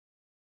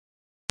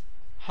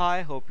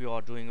Hi, hope you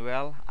are doing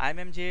well. I'm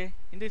MJ.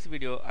 In this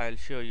video, I'll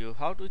show you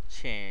how to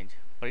change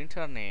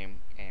printer name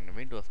in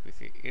Windows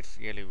PC. It's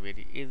really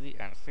very easy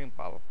and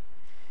simple.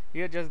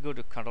 Here, just go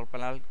to Control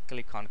Panel,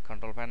 click on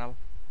Control Panel,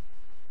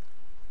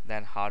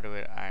 then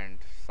Hardware and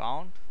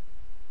Sound,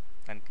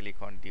 then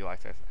click on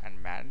Devices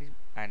and Manage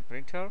and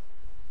Printer.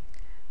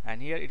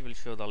 And here it will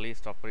show the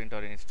list of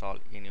printer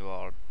installed in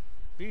your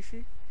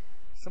PC.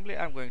 Simply,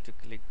 I'm going to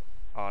click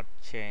or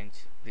change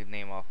the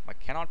name of my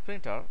Canon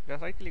printer.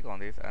 Just right click on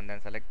this and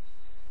then select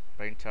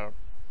printer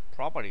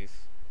properties.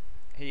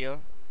 Here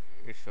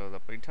it shows the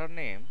printer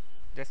name.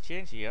 Just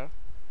change here,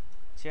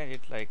 change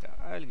it like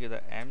I'll give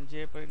the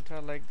MJ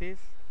printer like this,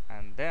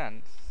 and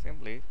then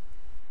simply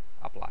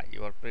apply.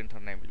 Your printer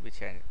name will be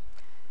changed.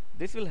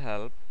 This will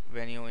help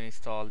when you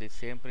install the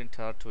same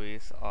printer to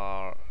is,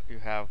 or you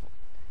have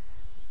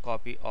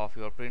copy of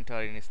your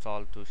printer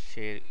installed to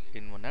share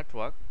in your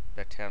network.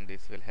 That time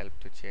this will help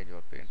to change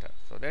your printer.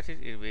 So that is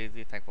very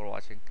easy. Thanks for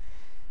watching.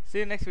 See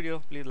you next video.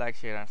 Please like,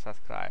 share and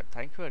subscribe.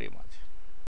 Thank you very much.